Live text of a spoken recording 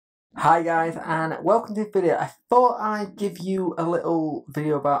Hi guys, and welcome to the video. I thought I'd give you a little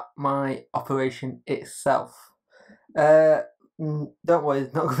video about my operation itself. Don't worry,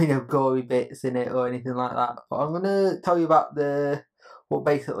 there's not going to be no gory bits in it or anything like that, but I'm going to tell you about what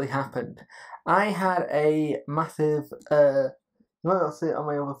basically happened. I had a massive, you might see it on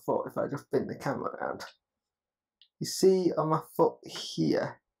my other foot if I just spin the camera around. You see on my foot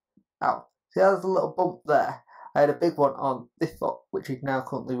here, ow, see there's a little bump there? I had a big one on this foot, which is now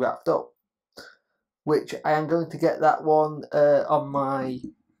currently wrapped up, which I am going to get that one on my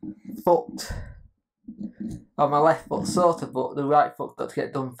foot, on my left foot sorted, but the right foot's got to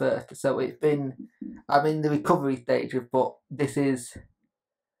get done first. So I'm in the recovery stage, but this is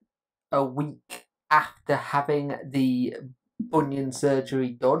a week after having the bunion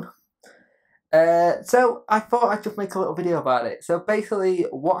surgery done. So I thought I'd just make a little video about it. So basically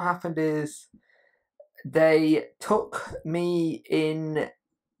what happened is they took me in.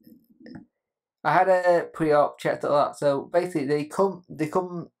 I had a pre-op, checked all that. So basically they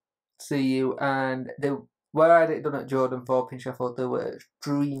come see you, and where I had it done at Jordan Thorpe in Sheffield, they were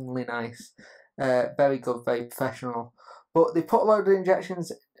extremely nice. Very good, very professional. But they put a load of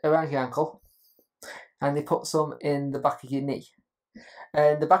injections around your ankle, and they put some in the back of your knee.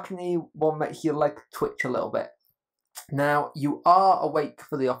 And the back of the knee one makes your leg twitch a little bit. Now, you are awake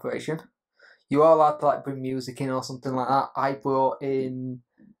for the operation. You are allowed to bring music in or something like that. I brought in,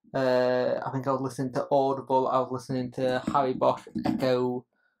 I think I was listening to Audible, I was listening to Harry Bosch Echo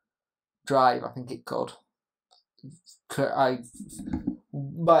Drive, I think it's called. I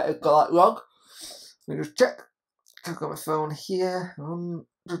might have got that wrong. Let me just check. I've got my phone here.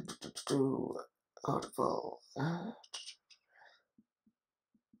 Audible.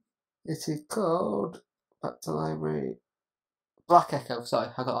 It is called, back to library, Black Echo, sorry,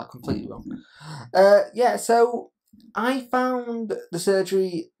 I got that completely wrong. Yeah, so I found the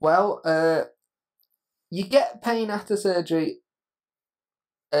surgery, well, you get pain after surgery,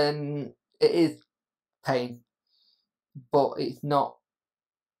 and it is pain, but it's not,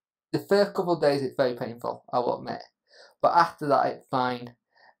 the first couple of days it's very painful, I will admit, but after that it's fine.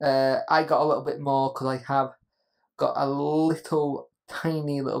 I got a little bit more because I have got a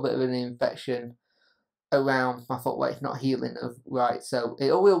tiny little bit of an infection around my foot where it's not healing right, so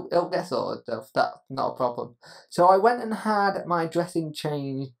it'll get sorted though, that's not a problem. So I went and had my dressing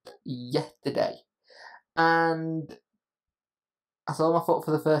changed yesterday, and I saw my foot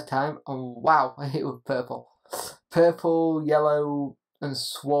for the first time, and wow, it was purple, yellow and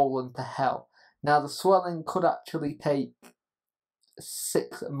swollen to hell. Now the swelling could actually take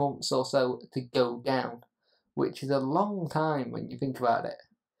 6 months or so to go down, which is a long time when you think about it.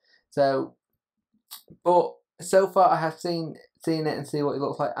 So, but so far I have seen it and see what it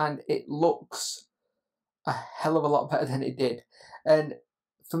looks like, and it looks a hell of a lot better than it did. And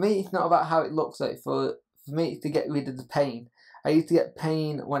for me, it's not about how it looks like. For me, it's to get rid of the pain. I used to get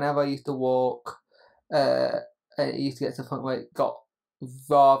pain whenever I used to walk. And it used to get to the point where it got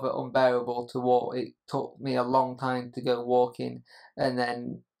rather unbearable to walk. It took me a long time to go walking, and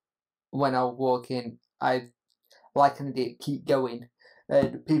then when I was walking, I, like an idiot, keep going.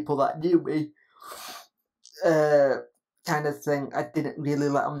 And people that knew me kind of thing, I didn't really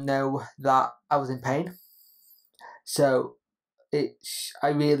let them know that I was in pain. So I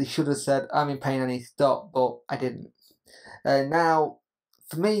really should have said, I'm in pain, I need to stop, but I didn't. Now,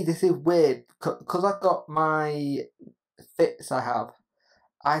 for me, this is weird, because I've got my fits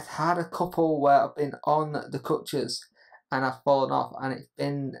I've had a couple where I've been on the crutches and I've fallen off, and it's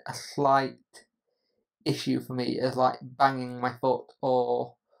been a slight issue for me, as banging my foot,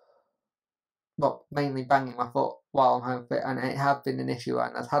 or well, mainly banging my foot while I'm having fit, and it has been an issue,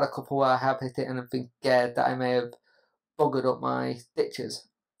 and I've had a couple where I have hit it and I've been scared that I may have buggered up my stitches.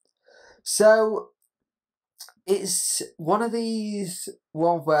 So it's one of these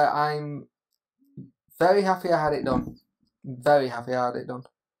ones where I'm very happy I had it done. Very happy I had it done.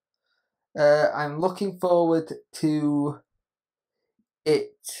 I'm looking forward to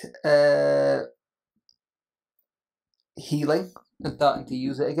it healing and starting to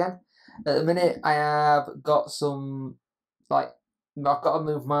use it again. At the minute, I have got some, I've got to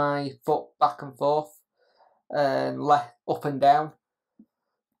move my foot back and forth and left up and down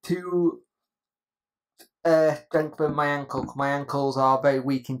to strengthen my ankle. My ankles are very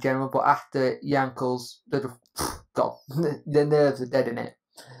weak in general, but after your ankles, they're just gone. The nerves are dead in it.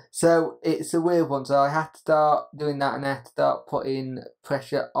 So it's a weird one. So I had to start doing that, and I had to start putting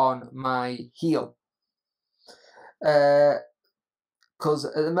pressure on my heel. Because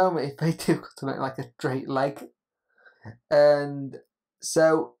at the moment it's very difficult to make a straight leg. And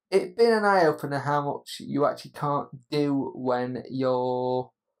so it's been an eye-opener how much you actually can't do when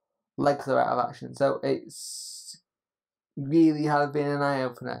you're legs are out of action. So it's really has been an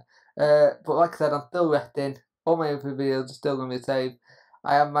eye-opener. But like I said, I'm still resting. All my other videos are still going to be saved.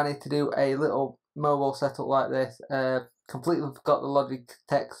 I have managed to do a little mobile setup like this. Completely forgot the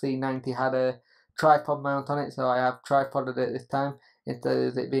Logitech C90 had a tripod mount on it, so I have tripoded it this time instead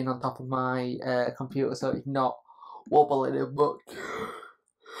of it being on top of my computer, so it's not wobbling as much.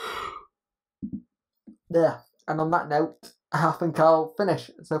 There. And on that note, I think I'll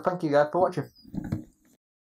finish. So thank you guys for watching.